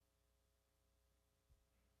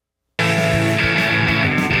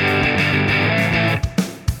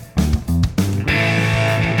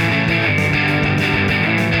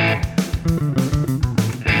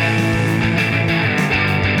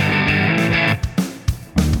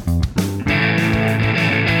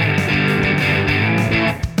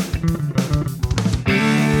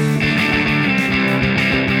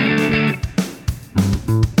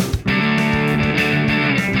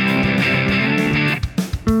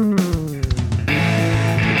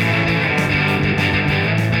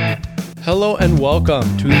Hello and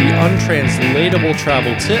welcome to the Untranslatable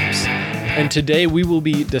Travel Tips. And today we will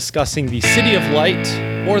be discussing the City of Light,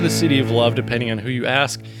 or the City of Love, depending on who you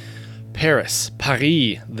ask. Paris,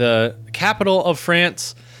 the capital of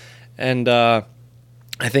France. And I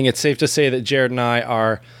think it's safe to say that Jared and I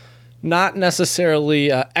are not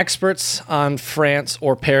necessarily experts on France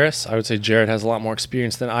or Paris. I would say Jared has a lot more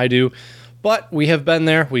experience than I do. But we have been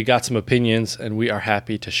there, we got some opinions, and we are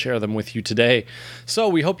happy to share them with you today. So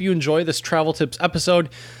we hope you enjoy this travel tips episode.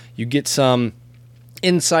 You get some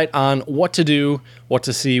insight on what to do, what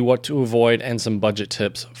to see, what to avoid, and some budget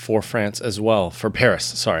tips for France as well, for Paris,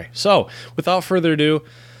 sorry. So without further ado,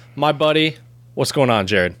 my buddy, what's going on,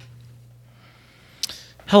 Jared?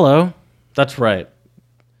 Hello, that's right.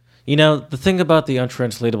 You know, the thing about the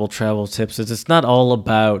Untranslatable Travel Tips is it's not all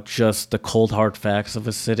about just the cold hard facts of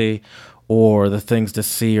a city or the things to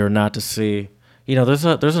see or not to see. You know, there's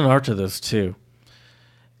an art to this too,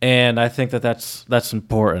 and I think that's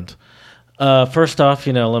important. First off,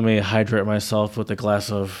 you know, let me hydrate myself with a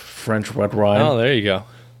glass of French red wine. Oh, there you go.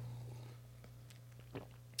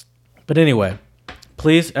 But anyway,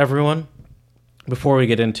 please, everyone, before we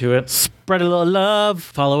get into it, spread a little love.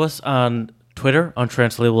 Follow us on Twitter,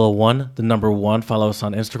 Untranslatable1, the number 1. Follow us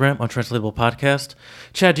on Instagram, Untranslatable Podcast.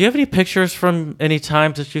 Chad, do you have any pictures from any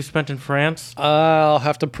times that you spent in France? I'll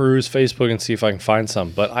have to peruse Facebook and see if I can find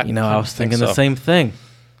some. But I was thinking the same thing.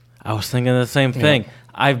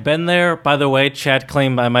 I've been there. By the way, Chad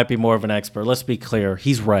claimed I might be more of an expert. Let's be clear.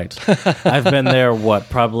 He's right. I've been there,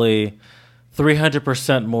 probably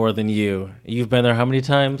 300% more than you. You've been there how many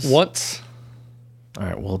times? What? All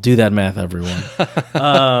right, well, do that math, everyone.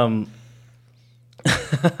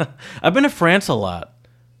 I've been to France a lot,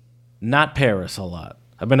 not Paris a lot.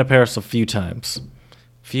 I've been to Paris a few times.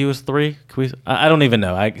 Few is 3? I don't even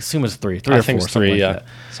know. I assume it's 3. 3 or 4. I think it's 3, yeah.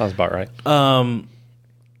 Sounds about right.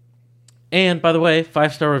 And by the way,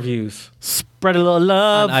 5-star reviews. Spread a little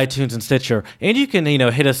love on iTunes and Stitcher. And you can,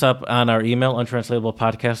 hit us up on our email,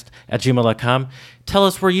 untranslatablepodcast@gmail.com. Tell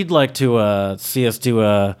us where you'd like to see us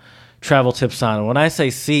do travel tips on. When I say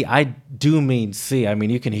see, I do mean see. I mean,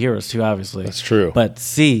 you can hear us too, obviously. That's true. But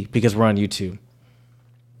see, because we're on YouTube.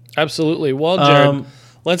 Absolutely. Well, Jared,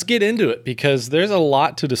 let's get into it because there's a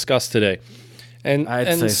lot to discuss today.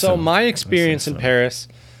 And so my experience in Paris,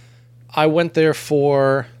 I went there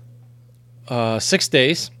for 6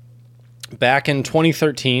 days back in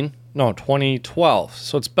 2012.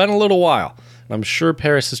 So it's been a little while. And I'm sure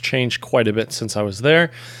Paris has changed quite a bit since I was there.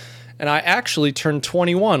 And I actually turned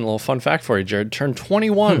 21. A little fun fact for you, Jared. Turned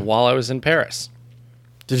 21 while I was in Paris.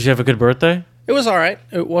 Did you have a good birthday? It was all right.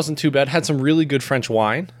 It wasn't too bad. Had some really good French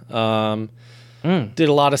wine. Did a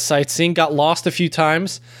lot of sightseeing. Got lost a few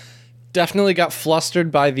times. Definitely got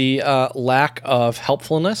flustered by the lack of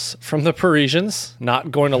helpfulness from the Parisians. Not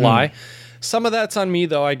going to lie. Some of that's on me,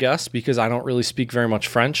 though, I guess, because I don't really speak very much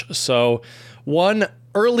French. So one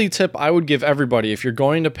early tip I would give everybody, if you're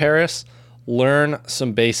going to Paris, learn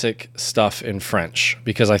some basic stuff in French,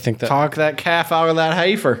 because I think that talk that calf out of that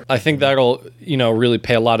heifer. I think that'll, really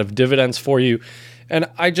pay a lot of dividends for you. And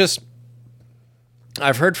I've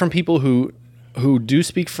heard from people who do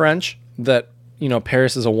speak French that,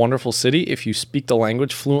 Paris is a wonderful city if you speak the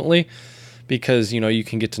language fluently, because, you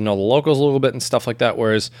can get to know the locals a little bit and stuff like that.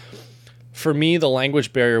 Whereas for me, the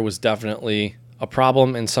language barrier was definitely a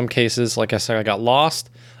problem in some cases. Like I said, I got lost.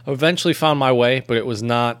 Eventually found my way, but it was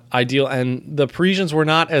not ideal, and the Parisians were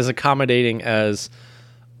not as accommodating as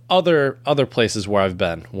other places where I've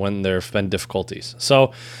been when there have been difficulties.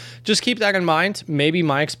 So just keep that in mind. Maybe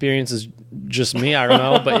my experience is just me. I don't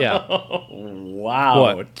know, but yeah. Wow,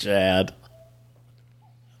 what? Chad.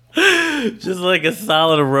 Just like a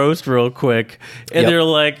solid roast real quick. And they're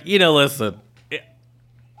like, listen,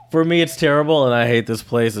 for me it's terrible, and I hate this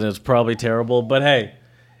place, and it's probably terrible, but hey,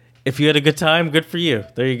 if you had a good time, good for you.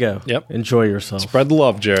 There you go. Yep. Enjoy yourself. Spread the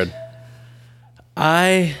love, Jared.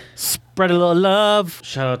 I spread a little love.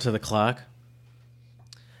 Shout out to the clock.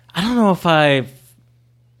 I don't know if I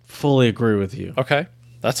fully agree with you. Okay.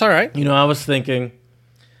 That's all right. I was thinking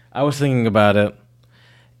about it,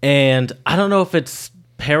 and I don't know if it's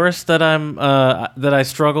Paris that I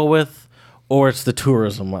struggle with, or it's the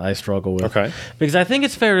tourism I struggle with. Okay. Because I think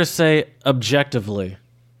it's fair to say objectively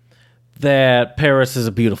that Paris is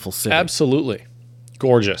a beautiful city. Absolutely.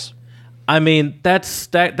 Gorgeous. I mean,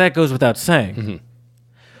 that goes without saying. Mm-hmm.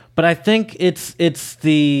 But I think it's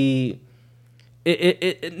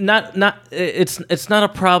not a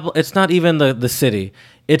problem. It's not even the city.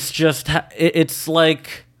 It's just it's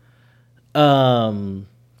like tourism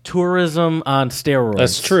on steroids.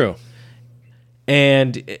 That's true.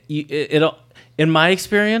 And it in my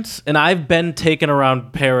experience, and I've been taken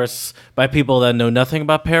around Paris by people that know nothing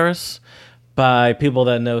about Paris, by people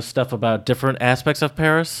that know stuff about different aspects of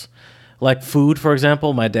Paris. Like food, for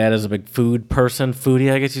example. My dad is a big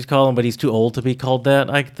foodie, I guess you'd call him, but he's too old to be called that,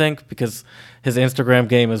 I think, because his Instagram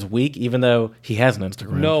game is weak, even though he has an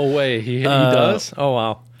Instagram. No way. He does? Oh,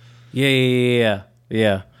 wow. Yeah.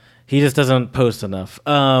 He just doesn't post enough.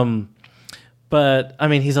 But, I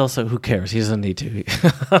mean, he's also, who cares? He doesn't need to.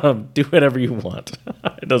 Do whatever you want.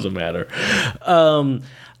 It doesn't matter.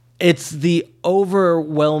 It's the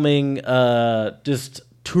overwhelming just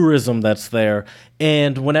tourism that's there.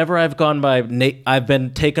 And whenever I've gone by, I've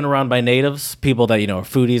been taken around by natives, people that, are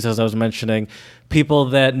foodies, as I was mentioning, people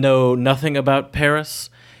that know nothing about Paris.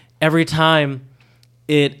 Every time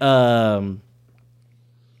it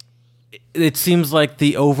seems like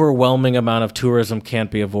the overwhelming amount of tourism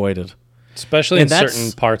can't be avoided. Especially in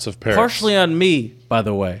certain parts of Paris. Partially on me, by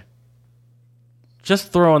the way.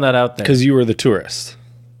 Just throwing that out there. Because you were the tourist.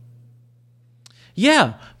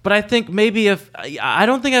 Yeah, but I think maybe I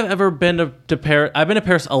don't think I've ever been to Paris. I've been to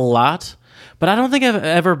Paris a lot, but I don't think I've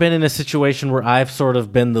ever been in a situation where I've sort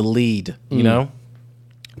of been the lead, you know?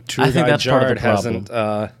 I think that's part of the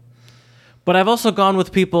problem. But I've also gone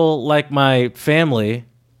with people like my family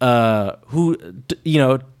who,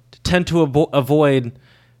 tend to avoid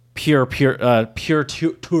pure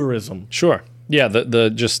tourism. Sure. Yeah,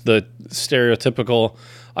 the stereotypical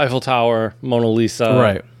Eiffel Tower, Mona Lisa.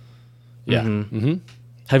 Right. Yeah. Mm-hmm.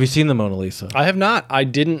 Have you seen the Mona Lisa? I have not. I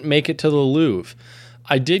didn't make it to the Louvre.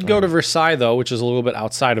 I did go to Versailles, though, which is a little bit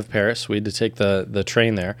outside of Paris. We had to take the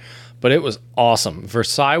train there. But it was awesome.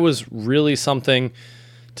 Versailles was really something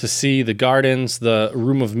to see. The gardens, the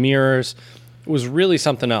Room of Mirrors. It was really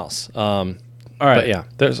something else. All right. But yeah,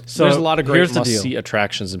 there's a lot of great must-see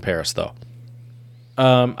attractions in Paris, though.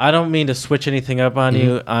 I don't mean to switch anything up on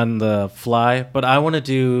you on the fly, but I want to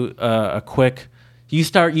do a quick...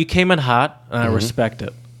 You came in hot, and I respect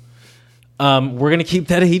it. We're going to keep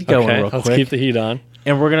that heat going real quick. Let's keep the heat on.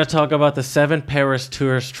 And we're going to talk about the 7 Paris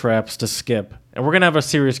tourist traps to skip. And we're going to have a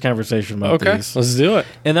serious conversation about these. Let's do it.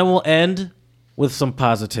 And then we'll end with some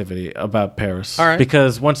positivity about Paris. All right.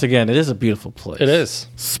 Because, once again, it is a beautiful place. It is.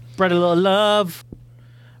 Spread a little love.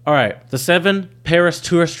 All right. The 7 Paris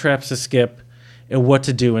tourist traps to skip and what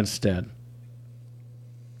to do instead.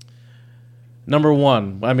 Number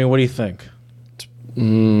 1. I mean, what do you think?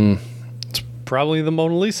 It's probably the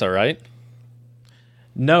Mona Lisa, right?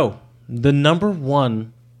 No. The number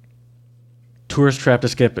 1 tourist trap to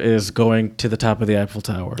skip is going to the top of the Eiffel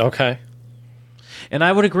Tower. Okay. And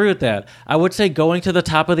I would agree with that. I would say going to the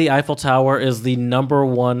top of the Eiffel Tower is the number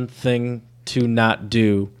 1 thing to not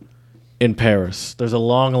do in Paris. There's a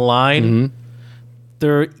long line.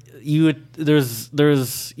 There's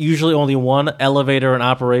usually only one elevator in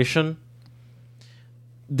operation.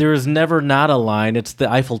 There's never not a line. It's the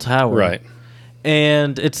Eiffel Tower. Right.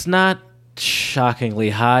 And it's not shockingly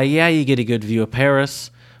high. Yeah, you get a good view of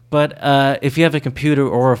Paris. But if you have a computer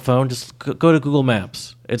or a phone, just go to Google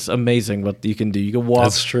Maps. It's amazing what you can do. You can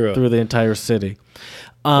walk through the entire city.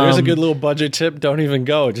 There's a good little budget tip. Don't even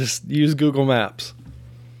go. Just use Google Maps.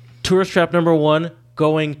 Tourist trap number 1,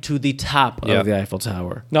 going to the top of the Eiffel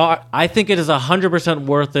Tower. No, I think it is 100%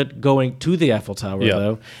 worth it going to the Eiffel Tower,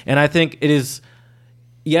 though. And I think it is...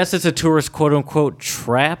 Yes, it's a tourist quote-unquote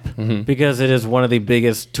trap because it is one of the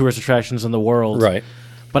biggest tourist attractions in the world. Right.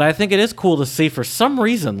 But I think it is cool to see for some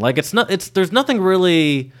reason. Like there's nothing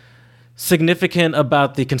really significant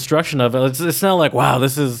about the construction of it. It's not like, wow,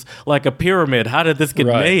 this is like a pyramid. How did this get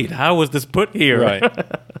made? How was this put here? Right.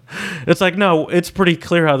 It's like, no, it's pretty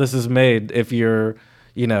clear how this is made if you're,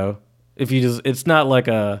 it's not like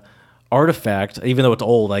a artifact, even though it's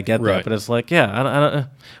old, I get that, but it's like, yeah,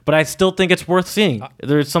 but I still think it's worth seeing.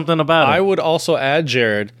 There's something about it. I would also add,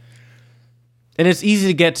 Jared, and it's easy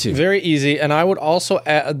to get to. Very easy, and I would also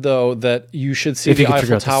add, though, that you should see the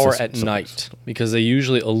Eiffel Tower at night, because they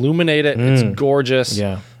usually illuminate it. It's gorgeous.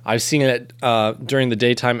 Yeah. I've seen it during the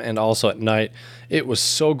daytime and also at night. It was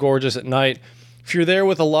so gorgeous at night. If you're there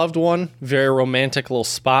with a loved one, very romantic little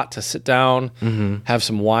spot to sit down, have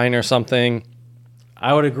some wine or something.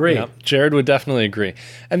 I would agree. Yeah, Jared would definitely agree.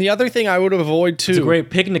 And the other thing I would avoid, too... It's a great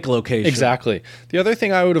picnic location. Exactly. The other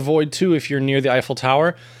thing I would avoid, too, if you're near the Eiffel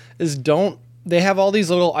Tower, is they have all these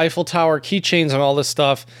little Eiffel Tower keychains and all this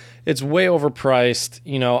stuff. It's way overpriced.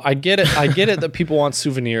 I get it that people want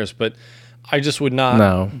souvenirs, but I just would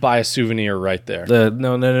not buy a souvenir right there.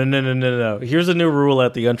 No. Here's a new rule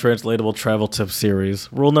at the Untranslatable Travel Tip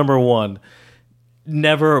series. Rule number 1: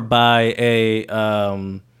 never buy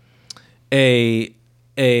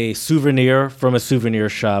a souvenir from a souvenir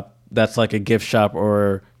shop that's like a gift shop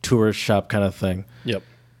or tourist shop kind of thing. Yep.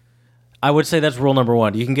 I would say that's rule number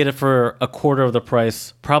one. You can get it for a quarter of the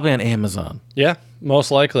price, probably on Amazon. Yeah,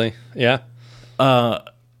 most likely. Yeah.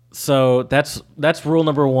 So that's rule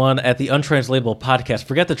number one at the Untranslatable podcast.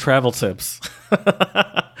 Forget the travel tips.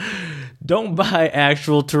 Don't buy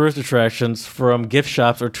actual tourist attractions from gift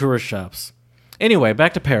shops or tourist shops. Anyway,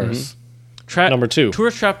 back to Paris. Number 2.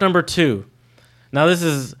 Tourist trap number 2. Now this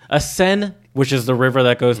is a Seine, which is the river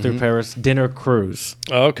that goes through Paris, dinner cruise.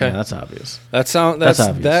 Oh, okay. Yeah, that's obvious. That's obvious.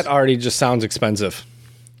 That already just sounds expensive.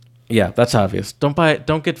 Yeah, that's obvious.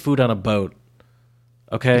 Don't get food on a boat.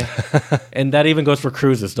 Okay? And that even goes for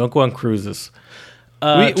cruises. Don't go on cruises.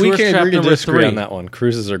 We Tourist can trap agree to number disagree 3. on that one.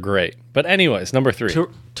 Cruises are great. But anyways, number 3.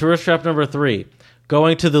 Tourist trap number 3.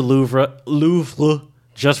 Going to the Louvre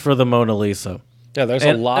just for the Mona Lisa. Yeah, there's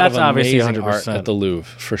And a lot that's of obviously amazing art 100%. at the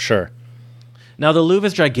Louvre, for sure. Now, the Louvre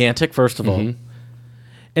is gigantic, first of all.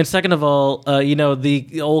 And second of all,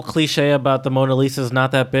 the old cliche about the Mona Lisa is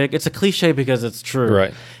not that big. It's a cliche because it's true.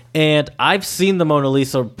 Right. And I've seen the Mona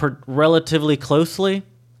Lisa relatively closely.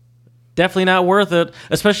 Definitely not worth it,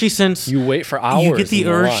 especially since You wait for hours. you get the in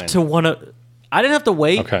urge line. to want to... I didn't have to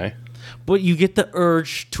wait, Okay. but you get the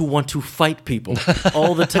urge to want to fight people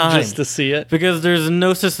all the time. Just to see it. Because there's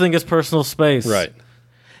no such thing as personal space. Right.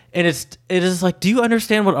 And it is like, do you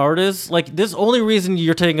understand what art is? Like, this only reason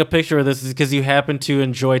you're taking a picture of this is because you happen to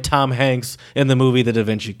enjoy Tom Hanks in the movie The Da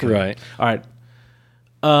Vinci Code. Right. All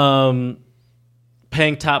right.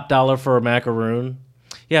 Paying top dollar for a macaroon.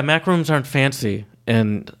 Yeah, macaroons aren't fancy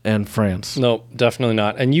in France. No, definitely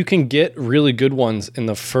not. And you can get really good ones in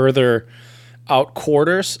the further out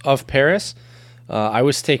quarters of Paris. I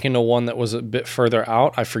was taken to one that was a bit further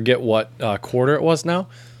out. I forget what quarter it was now.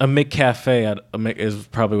 A McCafe is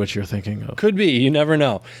probably what you're thinking of. Could be. You never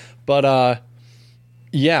know. But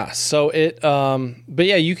yeah, so but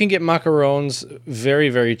yeah, you can get macarons very,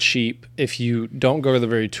 very cheap if you don't go to the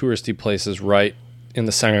very touristy places right in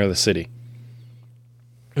the center of the city.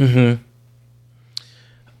 The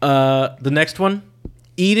next one,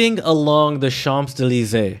 eating along the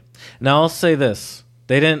Champs-Élysées. Now I'll say this.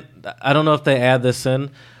 I don't know if they add this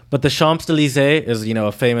in, but the Champs-Élysées is,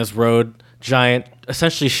 a famous road, giant,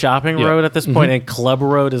 essentially shopping road at this point, and club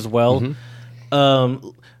road as well.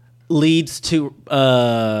 Leads to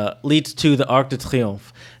the Arc de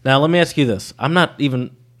Triomphe. Now let me ask you this.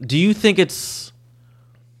 Do you think it's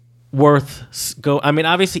worth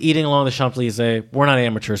obviously eating along the Champs-Élysées, we're not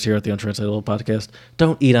amateurs here at the Untranslatable podcast.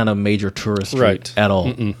 Don't eat on a major tourist street at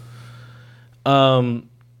all.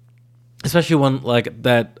 Especially one like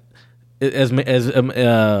that as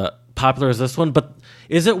popular as this one. But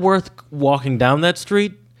is it worth walking down that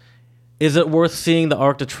street? Is it worth seeing the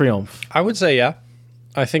Arc de Triomphe? I would say yeah.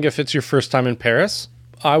 I think if it's your first time in Paris,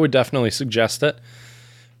 I would definitely suggest it.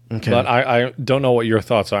 Okay. But I don't know what your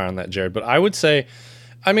thoughts are on that, Jared. But I would say,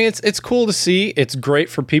 it's cool to see. It's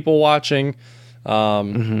great for people watching.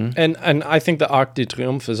 And I think the Arc de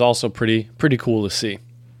Triomphe is also pretty cool to see.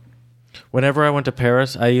 Whenever I went to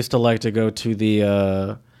Paris, I used to like to go to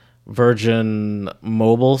the Virgin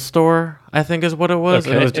Mobile store, I think is what it was.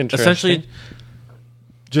 Okay, and it was essentially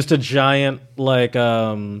just a giant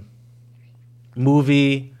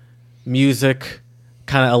movie, music,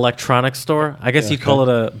 kind of electronic store. I guess you'd call it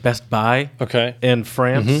a Best Buy in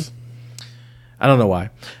France. I don't know why.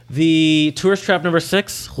 The tourist trap number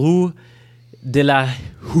 6, Rue de la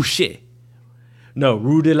Huchée. No,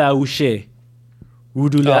 Rue de la Huchée.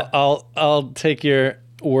 I'll take your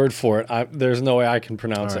word for it. There's no way I can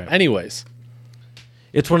pronounce it. Anyways.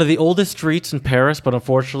 It's one of the oldest streets in Paris, but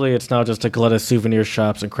unfortunately it's now just a glut of souvenir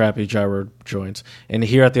shops and crappy gyro joints. And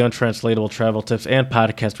here at the Untranslatable Travel Tips and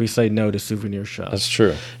Podcast, we say no to souvenir shops. That's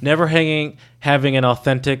true. Never having an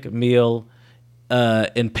authentic meal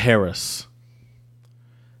in Paris.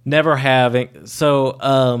 Never having.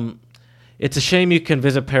 So it's a shame you can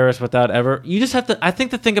visit Paris without ever. You just have to. I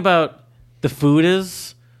think the thing about the food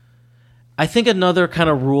is, I think another kind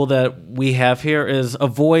of rule that we have here is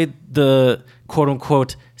avoid the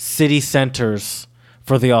quote-unquote city centers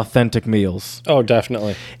for the authentic meals. Oh,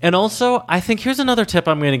 definitely. And also, I think here's another tip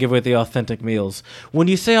I'm going to give with the authentic meals. When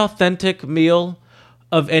you say authentic meal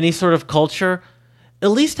of any sort of culture, at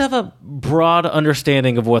least have a broad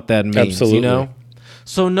understanding of what that means. Absolutely.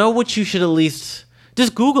 So know what you should at least...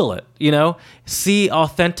 Just Google it, See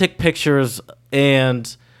authentic pictures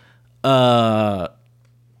and... of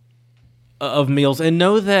meals, and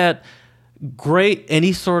know that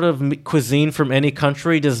any sort of cuisine from any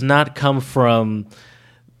country does not come from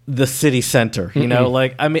the city center.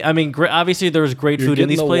 Obviously there's great food in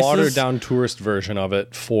these places. You're getting the watered down tourist version of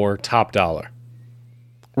it for top dollar.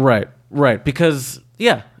 Right. Because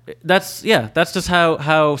That's just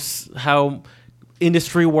how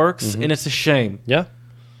industry works, and it's a shame. Yeah.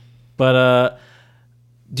 But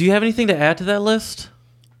do you have anything to add to that list,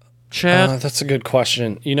 Chad? That's a good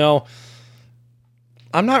question.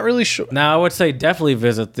 I'm not really sure. Now, I would say definitely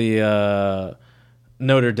visit the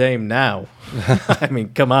Notre Dame now. I mean,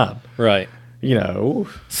 come on. Right.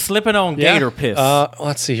 Slipping on gator piss.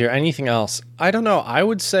 Let's see here. Anything else? I don't know. I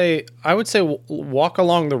would say walk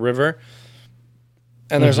along the river.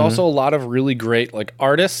 And there's also a lot of really great like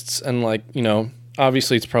artists and like,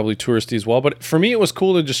 obviously it's probably touristy as well. But for me, it was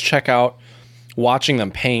cool to just check out watching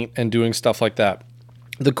them paint and doing stuff like that.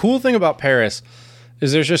 The cool thing about Paris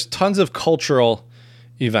is there's just tons of cultural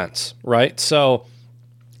events, right? So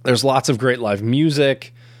there's lots of great live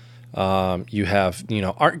music. You have,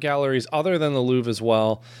 art galleries other than the Louvre as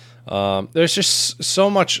well. There's just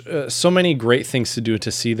so many great things to do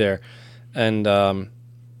to see there. And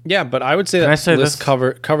but I would say that this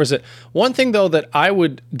covers it. One thing, though, that I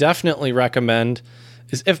would definitely recommend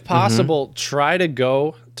is, if possible, try to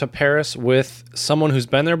go to Paris with someone who's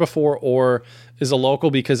been there before or is a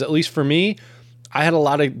local, because at least for me, I had a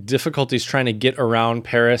lot of difficulties trying to get around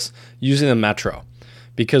Paris using the metro.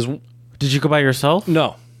 Because did you go by yourself?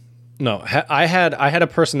 No. I had a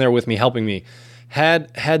person there with me helping me.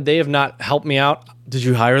 Had they have not helped me out, did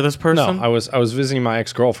you hire this person? No, I was visiting my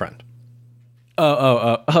ex-girlfriend.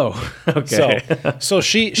 Oh. Okay. So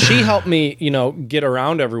she helped me, get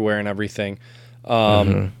around everywhere and everything.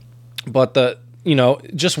 But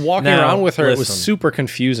just walking around with her, it was super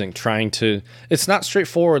confusing it's not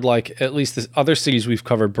straightforward like at least the other cities we've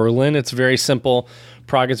covered. Berlin, it's very simple.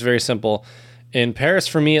 Prague, it's very simple. In Paris,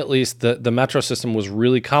 for me at least, the metro system was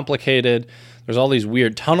really complicated. There's all these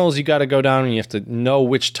weird tunnels you got to go down, and you have to know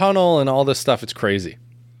which tunnel and all this stuff. It's crazy.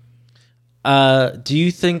 Do you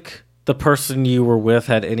think the person you were with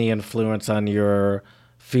had any influence on your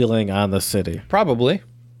feeling on the city? Probably,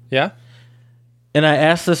 yeah. And I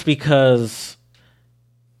ask this because,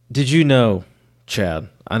 did you know, Chad?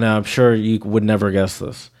 I know I'm sure you would never guess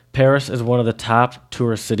this. Paris is one of the top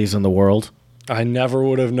tourist cities in the world. I never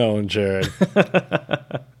would have known, Jared.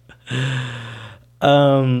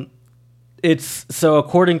 It's so,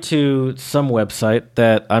 according to some website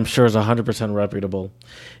that I'm sure is 100% reputable,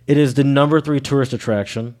 it is the number 3 tourist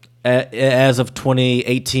attraction as of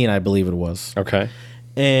 2018, I believe it was. Okay.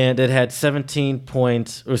 And it had 18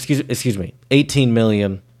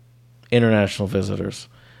 million international visitors.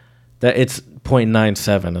 That it's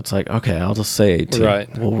 0.97. It's like, okay, I'll just say 18.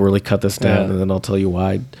 Right. We'll really cut this down, and then I'll tell you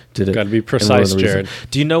why I did it. Got to be precise, Jared.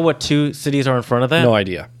 Do you know what 2 cities are in front of that? No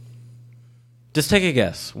idea. Just take a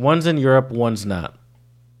guess. One's in Europe, one's not.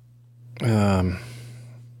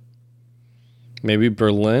 Maybe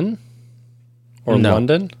Berlin or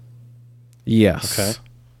London? Yes. Okay.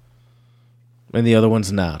 And the other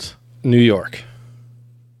one's not. New York.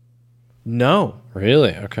 No.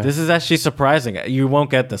 Really? Okay. This is actually surprising. You won't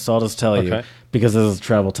get this, so I'll just tell you. Because this is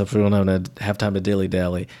travel tips. We don't have time to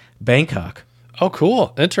dilly-dally. Bangkok. Oh,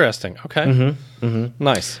 cool. Interesting. Okay.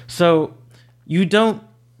 Nice. So you don't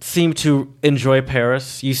seem to enjoy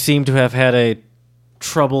Paris. You seem to have had a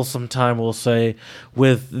troublesome time, we'll say,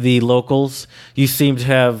 with the locals. You seem to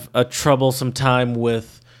have a troublesome time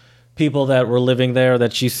with people that were living there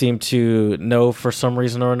that you seem to know for some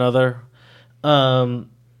reason or another.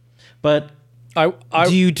 But I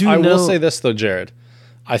know? will say this, though, Jared.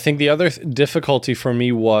 I think the other difficulty for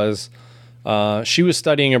me was she was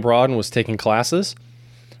studying abroad and was taking classes.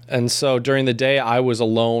 And so during the day, I was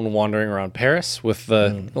alone wandering around Paris with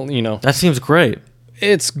That seems great.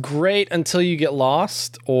 It's great until you get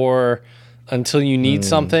lost or until you need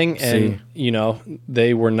something. And,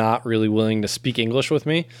 they were not really willing to speak English with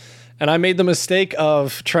me. And I made the mistake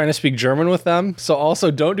of trying to speak German with them. So also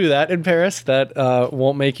don't do that in Paris. That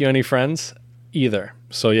won't make you any friends either.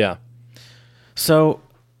 So, yeah. So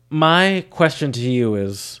my question to you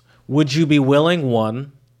is, would you be willing,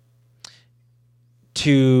 one,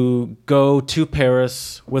 to go to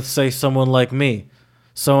Paris with, say, someone like me?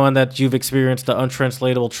 Someone that you've experienced the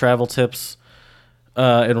untranslatable travel tips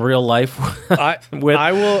in real life with?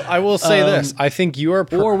 I will say this. I think you are...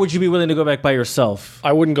 or would you be willing to go back by yourself?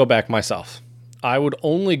 I wouldn't go back myself. I would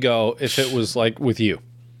only go if it was like with you.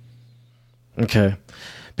 Okay.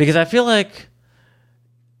 Because I feel like...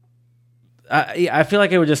 I feel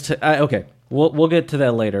like it would just... okay. We'll get to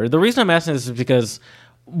that later. The reason I'm asking this is because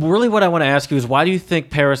really what I want to ask you is, why do you think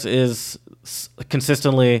Paris is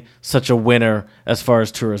consistently such a winner as far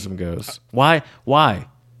as tourism goes? Why?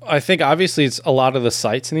 I think obviously it's a lot of the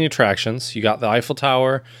sights and the attractions. You got the Eiffel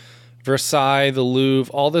Tower, Versailles, the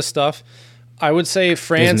Louvre, all this stuff. I would say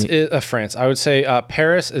I would say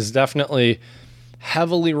Paris is definitely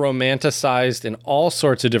heavily romanticized in all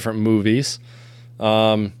sorts of different movies.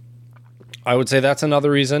 I would say that's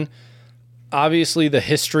another reason. Obviously, the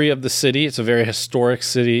history of the city. It's a very historic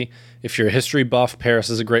city. If you're a history buff, Paris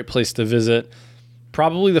is a great place to visit.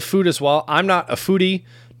 Probably the food as well. I'm not a foodie,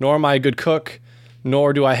 nor am I a good cook,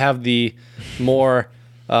 nor do I have the more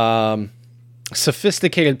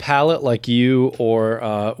sophisticated palate like you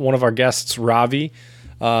or one of our guests, Ravi,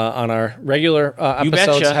 on our regular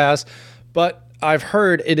episodes has. But I've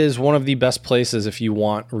heard it is one of the best places if you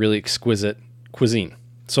want really exquisite cuisine.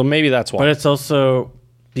 So maybe that's why. But it's also,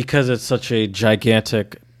 because it's such a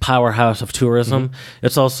gigantic powerhouse of tourism,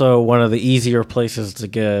 it's also one of the easier places to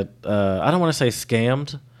get, I don't want to say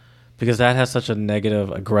scammed, because that has such a negative,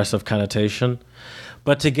 aggressive connotation,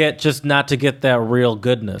 but to get, just not to get that real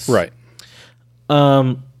goodness. Right.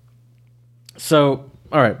 So,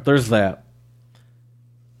 all right, there's that.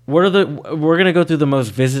 We're going to go through the most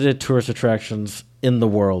visited tourist attractions in the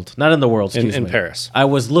world. Not in the world, excuse me. In Paris. I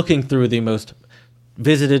was looking through the most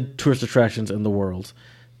visited tourist attractions in the world.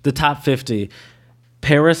 The top 50.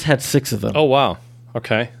 Paris had 6 of them. Oh, wow.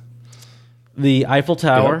 Okay. The Eiffel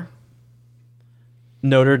Tower.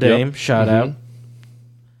 Notre Dame, shout out.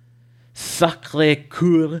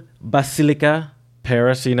 Sacré-Cœur Basilica,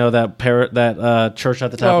 Paris. You know that church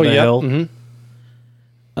at the top of the hill.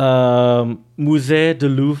 Musée du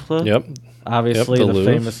Louvre. Yep. Obviously, the the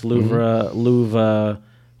Louvre. famous Louvre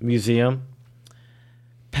Museum.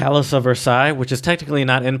 Palace of Versailles, which is technically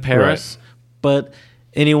not in Paris, but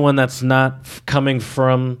anyone that's not coming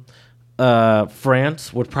from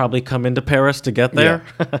France would probably come into Paris to get there.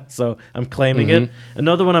 So I'm claiming it.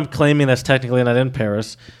 Another one I'm claiming that's technically not in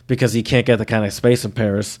Paris because you can't get the kind of space in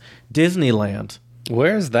Paris. Disneyland.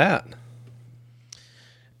 Where's that?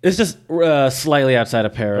 It's just slightly outside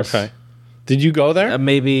of Paris. Okay. Did you go there?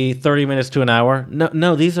 Maybe 30 minutes to an hour. No,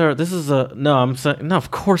 I'm saying, no,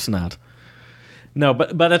 of course not. No,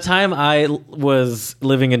 but by the time I was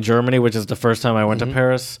living in Germany, which is the first time I went to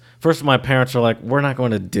Paris, first my parents were like, "We're not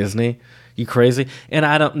going to Disney. You crazy?" And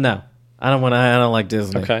I don't like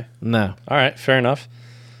Disney. Okay. No. All right. Fair enough.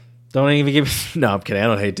 Don't even give me. No, I'm kidding. I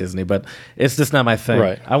don't hate Disney, but it's just not my thing.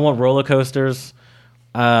 Right. I want roller coasters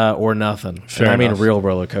or nothing. Fair and I mean enough. real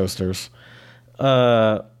roller coasters.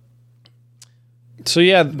 So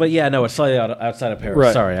yeah, But yeah, no, it's slightly outside of Paris.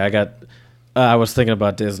 Right. Sorry, I was thinking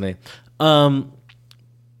about Disney.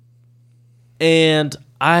 And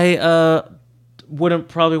I wouldn't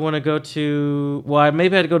probably want to go to. Well,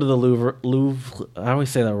 maybe I'd go to the Louvre. I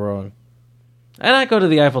always say that wrong. And I'd go to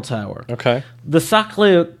the Eiffel Tower. okay. The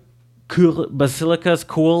Sacré-Cœur Basilica is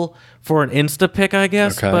cool for an Insta pic, I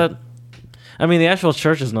guess. Okay. But I mean, the actual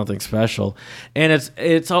church is nothing special, and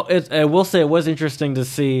it's. I will say it was interesting to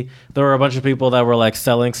see there were a bunch of people that were like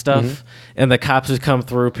selling stuff, and the cops would come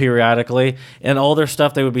through periodically, and all their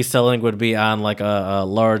stuff they would be selling would be on like a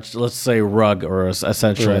large, let's say, rug or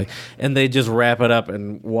essentially, Right. and they just wrap it up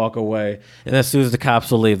and walk away, and as soon as the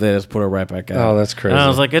cops will leave, they just put it right back out. Oh, that's crazy. And I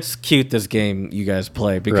was like, it's cute this game you guys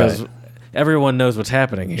play because Right. everyone knows what's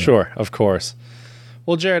happening here. Sure, of course.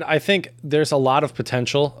 Well, Jared, I think there's a lot of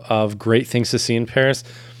potential of great things to see in Paris,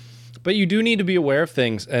 but you do need to be aware of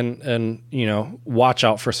things and watch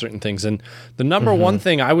out for certain things. And the number one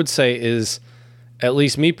thing I would say is, at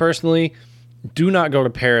least me personally, do not go to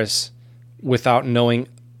Paris without knowing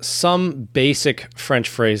some basic French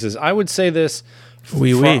phrases. I would say this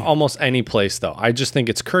Oui, for oui. almost any place, though. I just think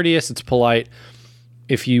it's courteous, it's polite.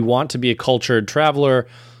 If you want to be a cultured traveler,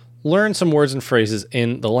 learn some words and phrases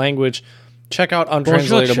in the language. Check out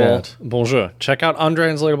Untranslatable. Chad. Bonjour. Check out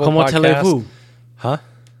Untranslatable Comment podcast. allez-vous? Huh?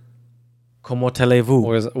 Comment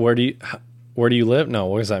allez-vous? Where do you live? No,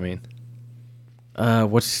 what does that mean?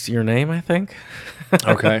 What's your name, I think?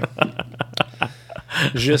 Okay.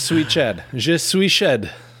 Je suis Chad. Je suis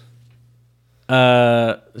Shed.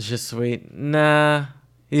 Je suis... Nah.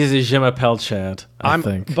 He's a Je m'appelle Chad, I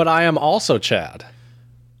think. But I am also Chad.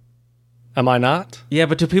 Am I not? Yeah,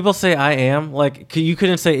 but do people say I am? Like, you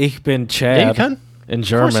couldn't say Ich bin Chad Yeah, you can. in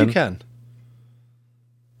German. Of course you can.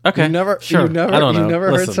 Okay, You never sure. I don't know.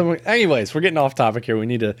 heard Listen. someone. Anyways, we're getting off topic here. We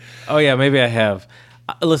need to. Oh, yeah, maybe I have.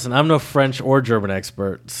 Listen, I'm no French or German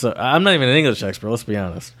expert, so I'm not even an English expert, let's be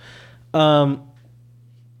honest.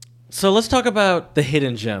 So let's talk about the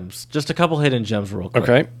hidden gems. Just a couple hidden gems real quick.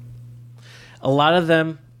 Okay. A lot of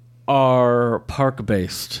them are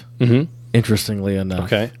park-based, interestingly enough.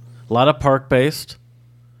 Okay. A lot of park-based.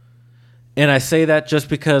 And I say that just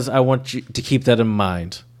because I want you to keep that in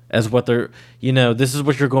mind as what they're, this is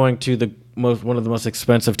what you're going to one of the most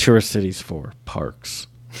expensive tourist cities for, parks.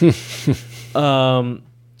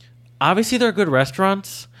 Obviously, there are good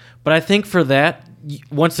restaurants, but I think for that,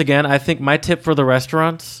 once again, I think my tip for the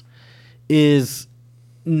restaurants is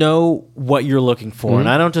know what you're looking for. And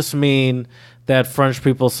I don't just mean that French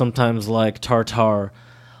people sometimes like tartare.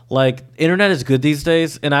 Like, internet is good these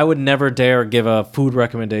days, and I would never dare give a food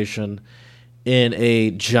recommendation in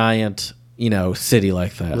a giant, city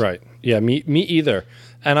like that. Right. Yeah, me either.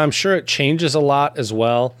 And I'm sure it changes a lot as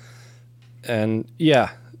well. And yeah.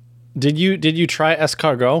 Did you try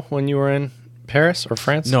escargot when you were in Paris or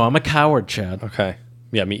France? No, I'm a coward, Chad. Okay.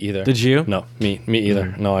 Yeah, me either. Did you? No, me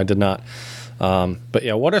either. No, I did not. But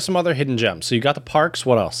yeah, what are some other hidden gems? So you got the parks.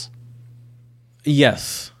 What else?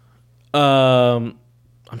 Yes.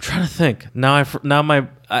 I'm trying to think.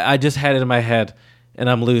 I just had it in my head, and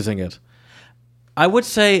I'm losing it. I would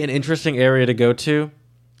say an interesting area to go to,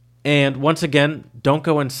 and once again, don't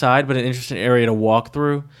go inside, but an interesting area to walk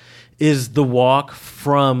through is the walk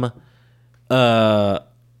from what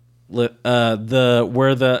was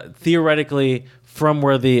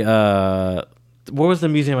the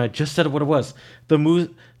museum? I just said what it was. The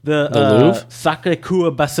Louvre?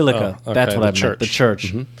 Sacré-Cœur Basilica. Oh, okay, That's what the I church. meant. The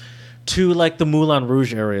church. Mm-hmm. To like the Moulin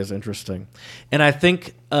Rouge area is interesting, and I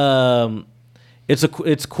think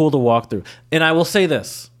it's cool to walk through. And I will say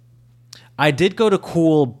this: I did go to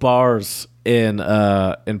cool bars in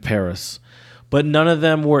Paris, but none of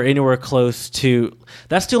them were anywhere close to.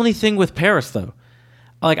 That's the only thing with Paris, though.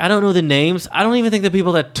 Like, I don't know the names. I don't even think the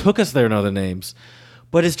people that took us there know the names.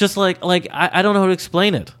 But it's just like I don't know how to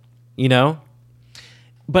explain it,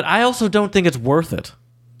 But I also don't think it's worth it.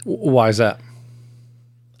 Why is that?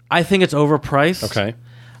 I think it's overpriced. Okay.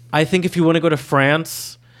 I think if you want to go to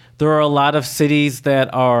France, there are a lot of cities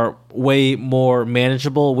that are way more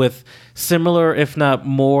manageable with similar, if not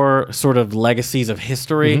more, sort of legacies of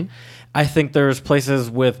history. Mm-hmm. I think there's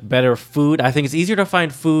places with better food. I think it's easier to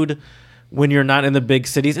find food when you're not in the big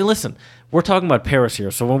cities. And listen, we're talking about Paris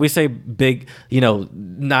here. So when we say big,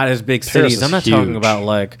 not as big cities, I'm not talking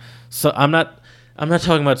about I'm not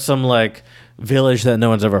talking about some like village that no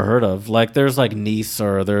one's ever heard of. Like there's like Nice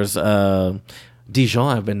or there's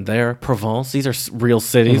Dijon. I've been there. Provence. These are real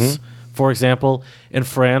cities. Mm-hmm. For example, in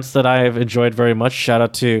France that I have enjoyed very much. Shout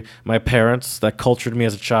out to my parents that cultured me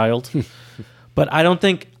as a child. But I don't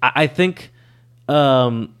think I think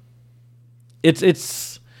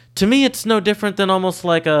it's to me it's no different than almost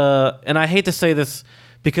like and I hate to say this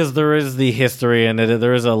because there is the history and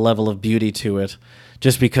there is a level of beauty to it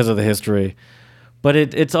just because of the history. But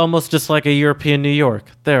it's almost just like a European New York.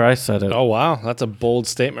 There, I said it. Oh wow, that's a bold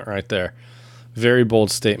statement right there. Very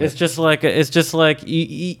bold statement. It's just like it's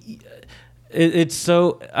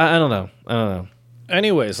so I don't know.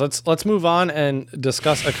 Anyways, let's move on and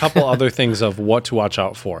discuss a couple other things of what to watch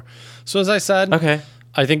out for. So as I said, okay,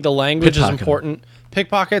 I think the language is important.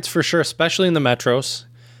 Pickpockets for sure, especially in the metros.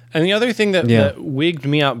 And the other thing that wigged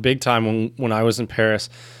me out big time when I was in Paris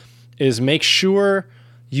is make sure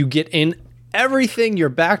you get in everything, your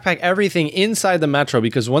backpack, everything inside the metro,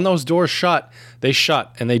 because when those doors shut, they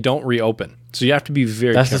shut and they don't reopen. So you have to be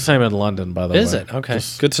very That's careful. the same in London, by the way. Is it? Okay.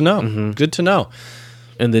 Good to know. Mm-hmm. Good to know.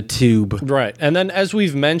 In the tube. Right. And then as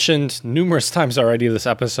we've mentioned numerous times already this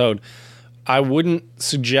episode, I wouldn't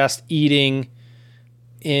suggest eating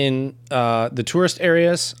in the tourist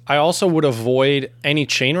areas. I also would avoid any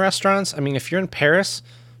chain restaurants. I mean, if you're in Paris,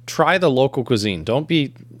 try the local cuisine. Don't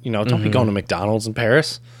be going to McDonald's in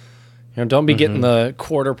Paris. Don't be getting the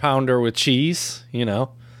quarter pounder with cheese, Is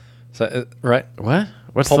that, right? What?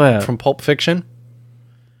 What's that? From Pulp Fiction?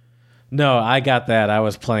 No, I got that. I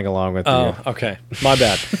was playing along with you. Oh, okay. My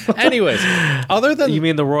bad. Anyways, other than... You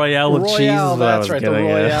mean the Royale with cheese? That's right, the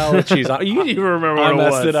Royale with cheese. You didn't even remember what I it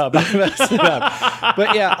was. I messed it up.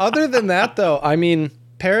 But yeah, other than that, though, I mean,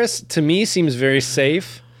 Paris, to me, seems very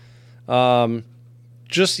safe. Be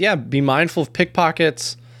mindful of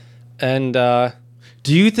pickpockets. And...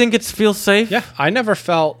 do you think it feels safe? Yeah, I never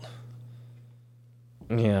felt...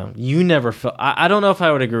 Yeah, you never felt... I don't know if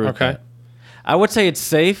I would agree with that. I would say it's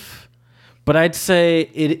safe. But I'd say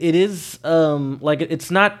it is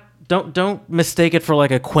it's not. Don't mistake it for like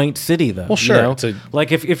a quaint city though. Well, sure.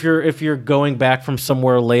 Like if you're going back from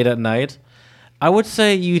somewhere late at night, I would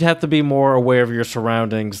say you'd have to be more aware of your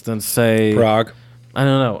surroundings than say Prague. I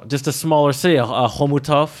don't know, just a smaller city, a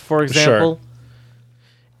Chomutov, for example.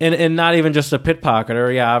 Sure. And not even just a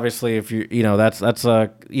pickpocketer. Yeah, obviously if that's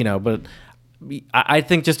a but I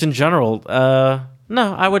think just in general,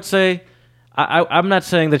 no, I would say. I'm not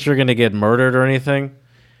saying that you're going to get murdered or anything,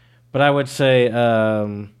 but I would say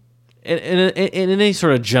in any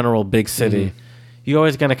sort of general big city, you're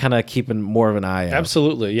always going to kind of keep more of an eye out.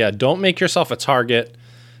 Absolutely, yeah. Don't make yourself a target,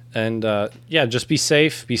 and just be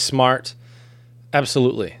safe, be smart,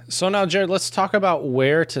 Absolutely. So now, Jared, let's talk about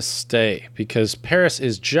where to stay because Paris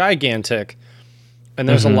is gigantic and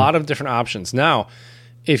there's a lot of different options. Now,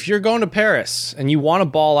 if you're going to Paris and you want to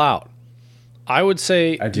ball out, I would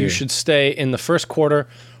say you should stay in the first quarter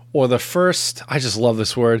or the first, I just love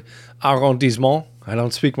this word, arrondissement. I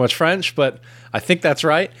don't speak much French, but I think that's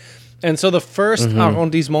right. And so the first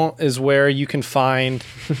arrondissement is where you can find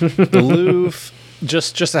the Louvre.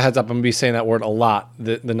 Just a heads up, I'm going to be saying that word a lot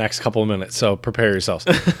the next couple of minutes, so prepare yourselves.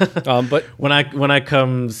 But when I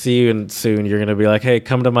come see you soon, you're going to be like, hey,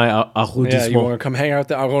 come to my arrondissement. Yeah, you want to come hang out at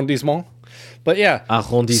the arrondissement? But yeah.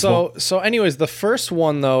 Arrondissement. So anyways, the first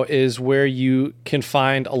one, though, is where you can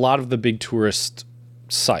find a lot of the big tourist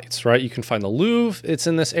sites, right? You can find the Louvre. It's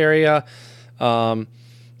in this area. And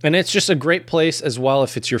it's just a great place as well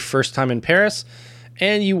if it's your first time in Paris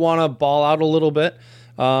and you want to ball out a little bit.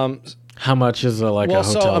 How much is a hotel?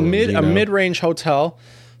 So a mid-range hotel.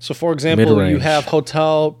 So for example, Mid-range. you have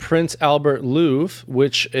Hotel Prince Albert Louvre,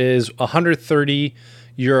 which is 130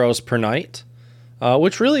 euros per night,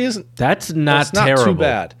 which really isn't. That's not terrible. Too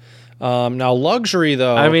bad. Now luxury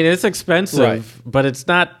though. I mean, it's expensive, but it's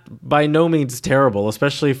not by no means terrible,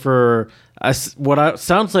 especially for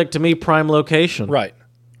sounds like to me prime location. Right.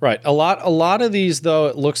 A lot of these though,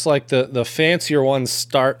 it looks like the fancier ones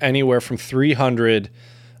start anywhere from 300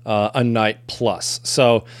 a night plus.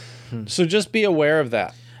 So just be aware of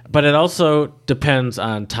that. But it also depends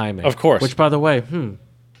on timing. Of course. Which, by the way,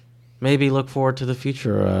 maybe look forward to the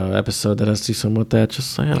future episode that has to do something with that.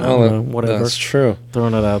 Just saying, whatever. That's true.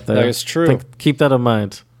 Throwing it out there. That is true. Keep that in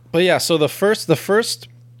mind. But yeah, so the first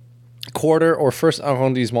quarter or first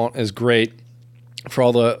arrondissement is great for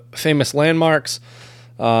all the famous landmarks,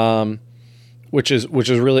 which is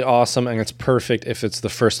really awesome, and it's perfect if it's the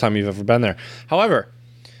first time you've ever been there. However,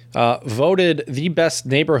 voted the best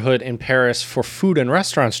neighborhood in Paris for food and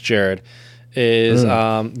restaurants, Jared, is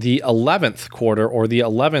the 11th quarter or the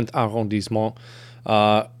 11th arrondissement,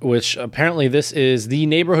 which apparently this is the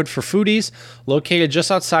neighborhood for foodies located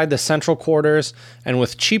just outside the central quarters. And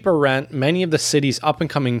with cheaper rent, many of the city's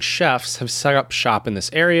up-and-coming chefs have set up shop in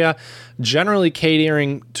this area, generally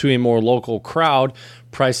catering to a more local crowd.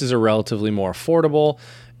 Prices are relatively more affordable,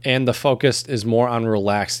 and the focus is more on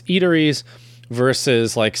relaxed eateries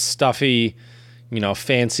versus like stuffy,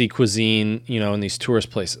 fancy cuisine, in these tourist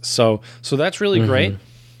places. So that's really great.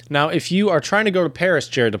 Now, if you are trying to go to Paris,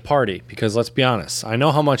 Jared, to party, because let's be honest, I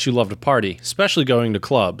know how much you love to party, especially going to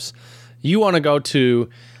clubs. You want to go to,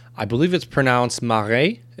 I believe it's pronounced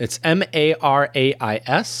Marais. It's Marais.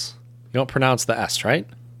 You don't pronounce the S, right?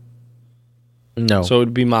 No. So it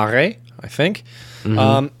would be Marais, I think.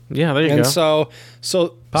 Yeah, there you go. And so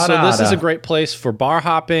this is a great place for bar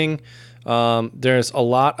hopping. There's a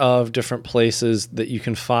lot of different places that you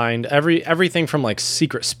can find everything from like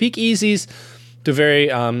secret speakeasies to very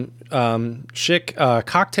chic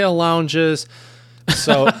cocktail lounges.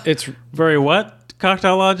 So it's very what?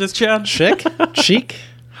 Cocktail lounges, Chad? chic.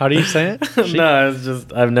 How do you say it? Chic? No, it's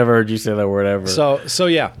just I've never heard you say that word ever. So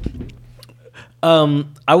yeah.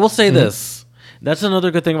 I will say this. That's another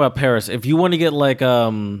good thing about Paris. If you want to get like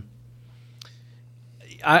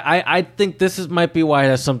I think this might be why it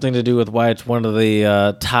has something to do with why it's one of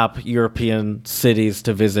the top European cities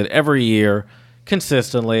to visit every year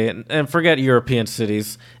consistently. And forget European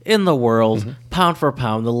cities in the world, pound for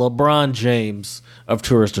pound, the LeBron James of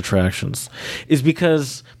tourist attractions is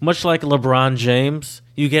because much like LeBron James,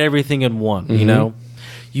 you get everything in one,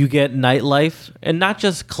 You get nightlife, and not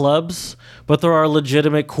just clubs, but there are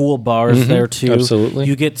legitimate cool bars there too. Absolutely.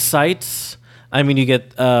 You get sites. I mean, you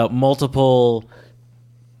get multiple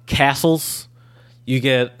castles, you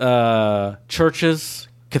get churches,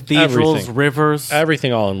 cathedrals, rivers,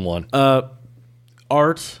 everything all in one.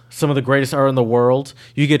 Art, some of the greatest art in the world.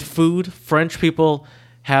 You get food. French people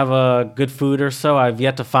have good food or so. I've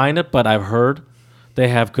yet to find it, but I've heard they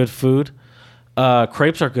have good food.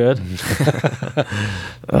 Crepes are good.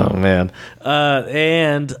 Oh man.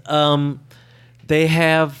 And they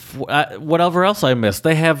have whatever else I missed.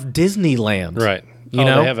 They have Disneyland. Right. You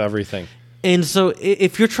know, they have everything. And so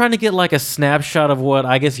if you're trying to get like a snapshot of what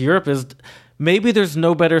I guess Europe is, maybe there's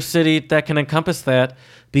no better city that can encompass that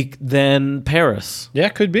than Paris. Yeah,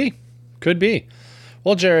 could be.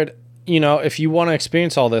 Well, Jared, if you want to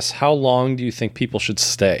experience all this, how long do you think people should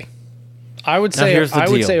stay? I would say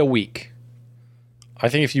a week. I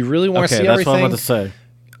think if you really want to see everything, that's what I'm about to say.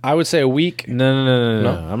 I would say a week. No.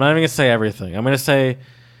 I'm not even going to say everything. I'm going to say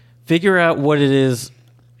figure out what it is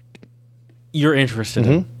you're interested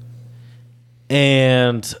in.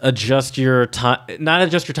 And adjust your time, not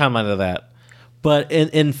adjust your timeline to that, but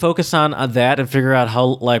and focus on that and figure out how,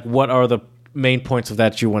 like, what are the main points of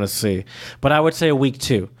that you want to see. But I would say a week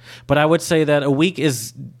too. But I would say that a week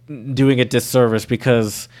is doing a disservice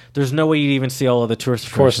because there's no way you'd even see all of the tourist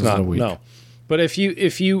attractions in a week. No. But if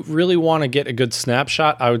you really want to get a good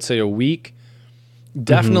snapshot, I would say a week.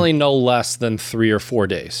 Definitely no less than 3 or 4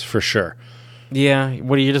 days for sure. Yeah,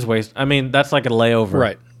 what do you just waste? I mean, that's like a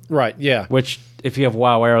layover. Right, yeah. Which, if you have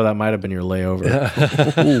WoW Air, that might have been your layover.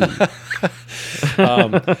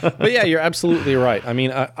 But yeah, you're absolutely right. I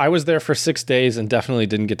mean, I was there for 6 days and definitely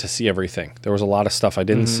didn't get to see everything. There was a lot of stuff I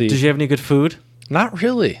didn't see. Did you have any good food? Not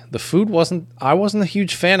really. The food I wasn't a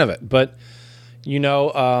huge fan of it. But,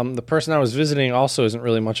 the person I was visiting also isn't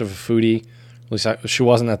really much of a foodie. At least she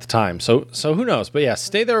wasn't at the time. So who knows? But yeah,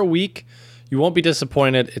 stay there a week. You won't be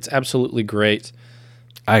disappointed. It's absolutely great.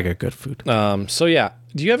 I got good food. So yeah,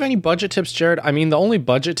 do you have any budget tips, Jared? I mean, the only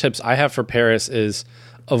budget tips I have for Paris is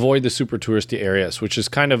avoid the super touristy areas, which is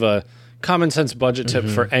kind of a common sense budget tip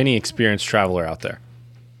for any experienced traveler out there.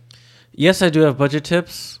 Yes, I do have budget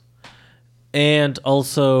tips. And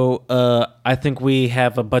also, I think we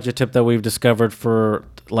have a budget tip that we've discovered for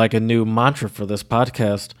like a new mantra for this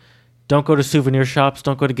podcast. Don't go to souvenir shops.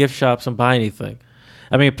 Don't go to gift shops and buy anything.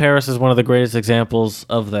 I mean, Paris is one of the greatest examples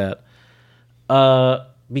of that.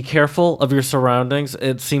 Be careful of your surroundings.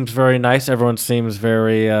 It seems very nice. Everyone seems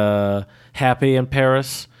very happy in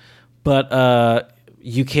Paris. But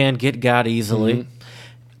you can get got easily.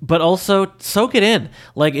 But also, soak it in.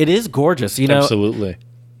 Like, it is gorgeous. Absolutely.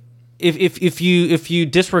 If you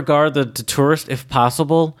disregard the tourist, if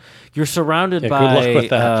possible, you're surrounded by good luck with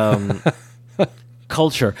that.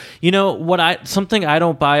 culture. Something I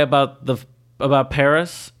don't buy about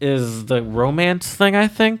Paris is the romance thing, I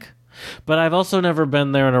think. But I've also never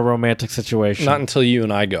been there in a romantic situation. Not until you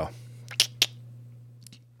and I go.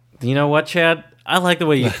 You know what, Chad? I like the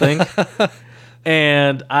way you think.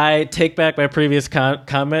 And I take back my previous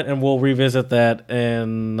comment, and we'll revisit that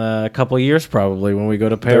in a couple of years probably when we go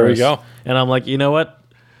to Paris. There we go. And I'm like, you know what?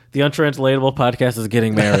 The Untranslatable podcast is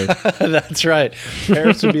getting married. That's right.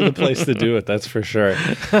 Paris would be the place to do it. That's for sure.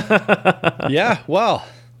 Yeah, well,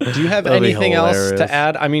 do you have anything else to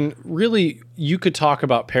add? I mean, really, you could talk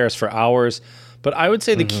about Paris for hours, but I would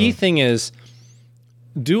say the key thing is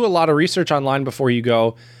do a lot of research online before you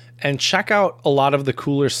go and check out a lot of the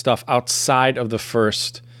cooler stuff outside of the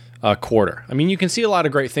first quarter. I mean, you can see a lot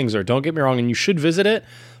of great things there. Don't get me wrong, and you should visit it,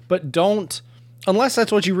 but don't, unless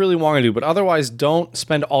that's what you really want to do, but otherwise don't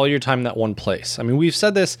spend all your time in that one place. I mean, we've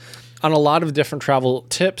said this on a lot of different travel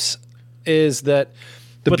tips, is that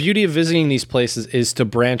the beauty of visiting these places is to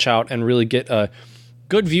branch out and really get a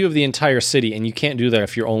good view of the entire city, and you can't do that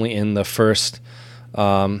if you're only in the first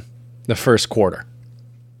quarter.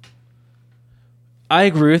 I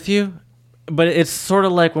agree with you, but it's sort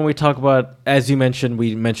of like when we talk about, as you mentioned,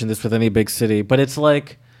 we mentioned this with any big city, but it's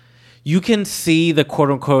like you can see the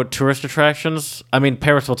quote-unquote tourist attractions. I mean,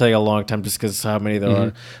 Paris will take a long time just because how many there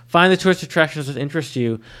are. Find the tourist attractions that interest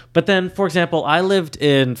you. But then, for example, I lived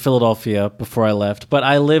in Philadelphia before I left, but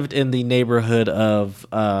I lived in the neighborhood of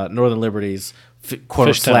Northern Liberties,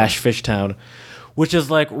 Fishtown, which is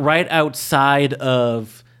like right outside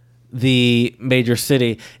of the major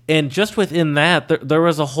city, and just within that there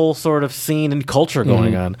was a whole sort of scene and culture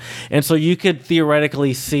going on, and so you could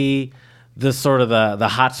theoretically see the sort of the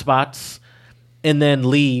hot spots and then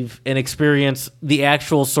leave and experience the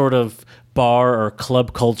actual sort of bar or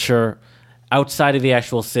club culture outside of the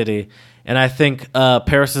actual city. And I think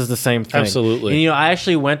Paris is the same thing. Absolutely. And, I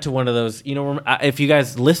actually went to one of those, if you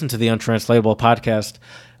guys listen to the Untranslatable podcast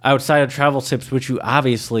outside of travel tips, which you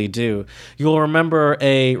obviously do, you'll remember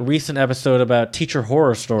a recent episode about teacher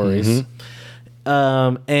horror stories.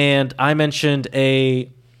 And I mentioned a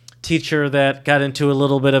teacher that got into a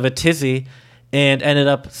little bit of a tizzy and ended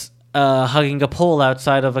up hugging a pole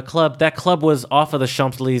outside of a club. That club was off of the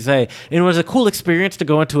Champs-Elysees. And it was a cool experience to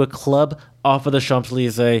go into a club off of the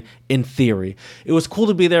Champs-Elysees in theory. It was cool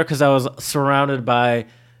to be there because I was surrounded by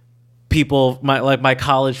people, my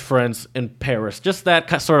college friends in Paris. Just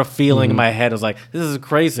that sort of feeling in my head was like, this is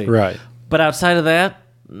crazy. Right. But outside of that,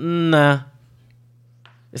 nah.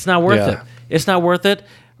 It's not worth it. It's not worth it.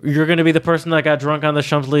 You're going to be the person that got drunk on the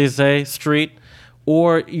Champs-Elysees street,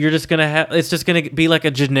 or you're just going to have, it's just going to be like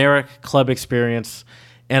a generic club experience.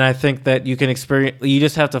 And I think that you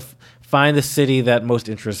just have to find the city that most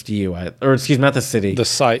interests you. Not the city. The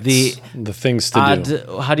sites. The things to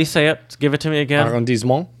do. How do you say it? Give it to me again.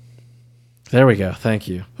 Arrondissement. There we go. Thank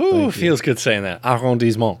you. Feels good saying that.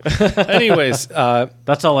 Arrondissement. Anyways,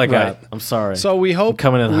 that's all I got. Right. I'm sorry. So we hope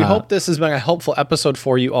hope this has been a helpful episode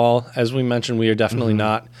for you all. As we mentioned, we are definitely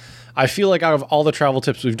not. I feel like out of all the travel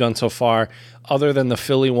tips we've done so far, other than the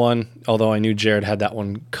Philly one, although I knew Jared had that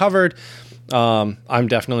one covered, I'm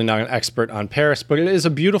definitely not an expert on Paris, but it is a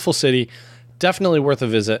beautiful city, definitely worth a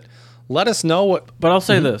visit. Let us know what... But I'll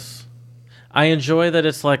say this. I enjoy that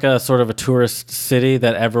it's like a sort of a tourist city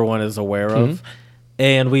that everyone is aware of.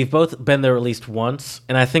 And we've both been there at least once.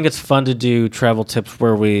 And I think it's fun to do travel tips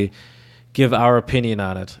where we give our opinion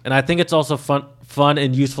on it. And I think it's also fun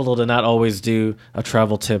and useful to not always do a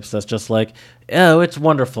travel tips that's just like, oh, it's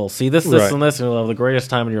wonderful. See this, Right. and this, and you'll have the greatest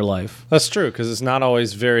time in your life. That's true, because it's not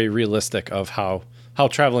always very realistic of how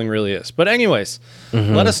traveling really is. But anyways,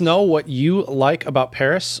 let us know what you like about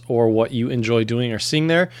Paris or what you enjoy doing or seeing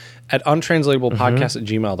there at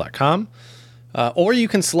untranslatablepodcast@gmail.com. Or you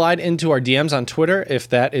can slide into our DMs on Twitter if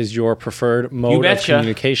that is your preferred mode of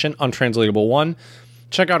communication, Untranslatable1.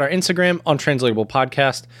 Check out our Instagram, Untranslatable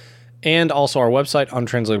Podcast, and also our website,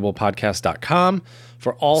 untranslatablepodcast.com,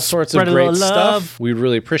 for all sorts of great stuff. We'd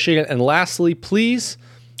really appreciate it. And lastly, please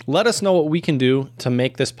let us know what we can do to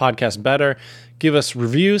make this podcast better. Give us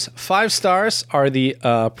reviews. 5 stars are the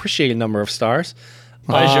appreciated number of stars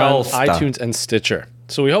on iTunes and Stitcher.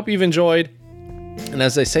 So we hope you've enjoyed. And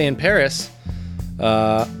as they say in Paris,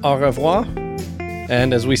 au revoir.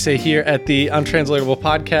 And as we say here at the Untranslatable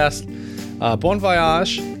Podcast, bon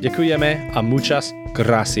voyage, děkujeme a muchas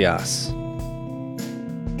gracias.